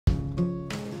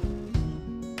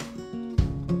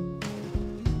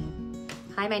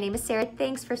Hi, my name is Sarah.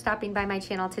 Thanks for stopping by my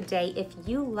channel today. If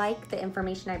you like the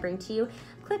information I bring to you,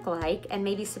 click like and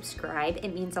maybe subscribe.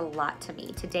 It means a lot to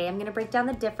me. Today I'm gonna break down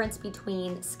the difference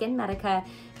between Skin Medica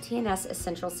TNS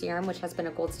Essential Serum, which has been a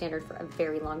gold standard for a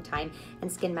very long time,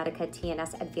 and Skin Medica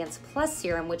TNS Advance Plus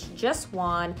Serum, which just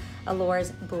won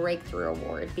Allure's Breakthrough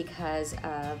Award because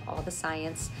of all the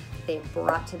science they've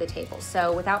brought to the table.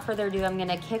 So without further ado, I'm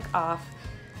gonna kick off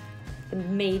the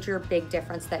major big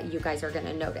difference that you guys are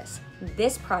gonna notice.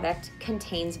 This product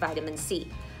contains vitamin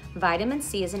C. Vitamin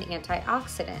C is an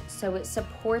antioxidant, so it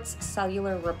supports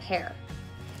cellular repair.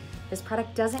 This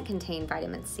product doesn't contain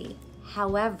vitamin C.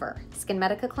 However, Skin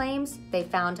Medica claims they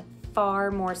found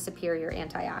far more superior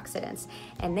antioxidants,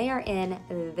 and they are in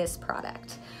this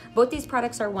product. Both these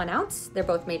products are 1 ounce. They're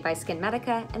both made by Skin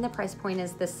Medica, and the price point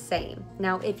is the same.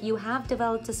 Now, if you have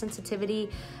developed a sensitivity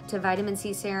to vitamin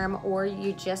C serum or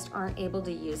you just aren't able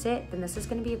to use it, then this is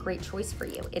gonna be a great choice for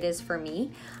you. It is for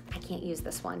me. I can't use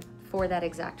this one for that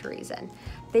exact reason.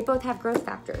 They both have growth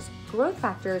factors. Growth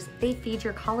factors, they feed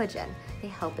your collagen. They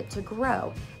help it to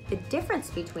grow. The difference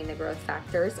between the growth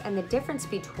factors and the difference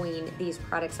between these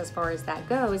products as far as that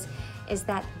goes is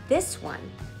that this one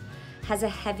has a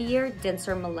heavier,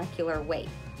 denser molecular weight.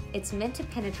 It's meant to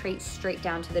penetrate straight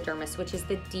down to the dermis, which is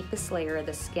the deepest layer of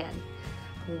the skin.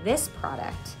 This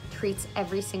product treats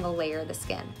every single layer of the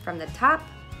skin, from the top,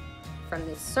 from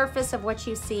the surface of what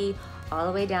you see, all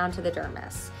the way down to the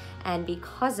dermis. And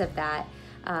because of that,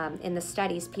 in the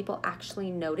studies, people actually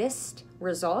noticed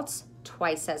results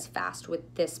twice as fast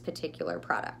with this particular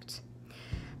product.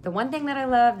 The one thing that I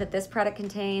love that this product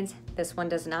contains, this one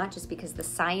does not, just because the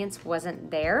science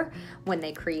wasn't there when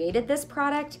they created this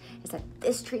product, is that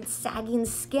this treats sagging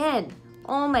skin.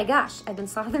 Oh my gosh, I've been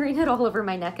slathering it all over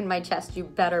my neck and my chest, you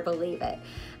better believe it.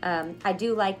 I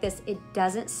do like this. It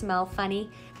doesn't smell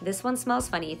funny. This one smells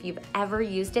funny. If you've ever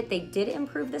used it, they did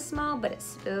improve the smell, but it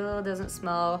still doesn't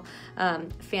smell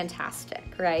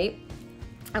fantastic, right?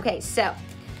 Okay, so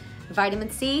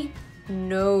vitamin C,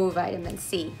 no vitamin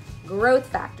C. Growth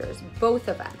factors, both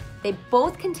of them. They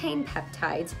both contain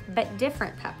peptides, but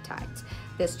different peptides.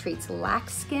 This treats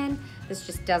lax skin. This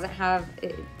just doesn't have,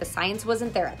 the science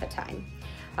wasn't there at the time.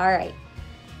 All right,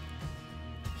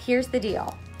 here's the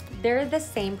deal. They're the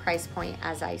same price point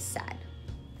as I said.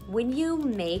 When you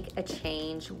make a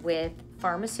change with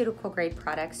pharmaceutical grade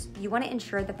products, you want to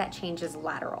ensure that that change is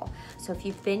lateral. So if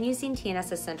you've been using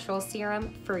TNS Essential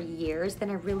Serum for years, then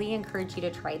I really encourage you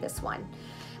to try this one.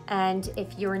 And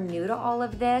if you're new to all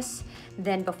of this,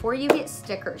 then before you get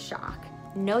sticker shock,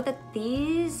 know that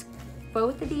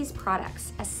both of these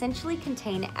products essentially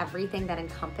contain everything that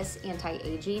encompass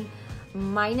anti-aging,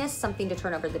 minus something to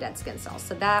turn over the dead skin cells.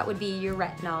 So that would be your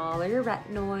retinol or your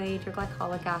retinoid, your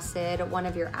glycolic acid, one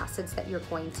of your acids that you're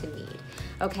going to need,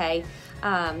 okay?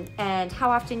 And how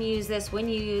often you use this, when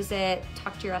you use it,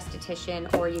 talk to your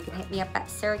esthetician, or you can hit me up at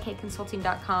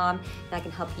sarahkconsulting.com and I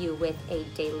can help you with a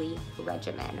daily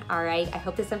regimen, all right? I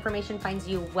hope this information finds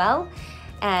you well.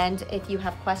 And if you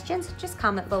have questions, just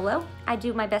comment below. I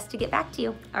do my best to get back to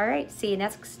you. All right, see you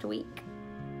next week.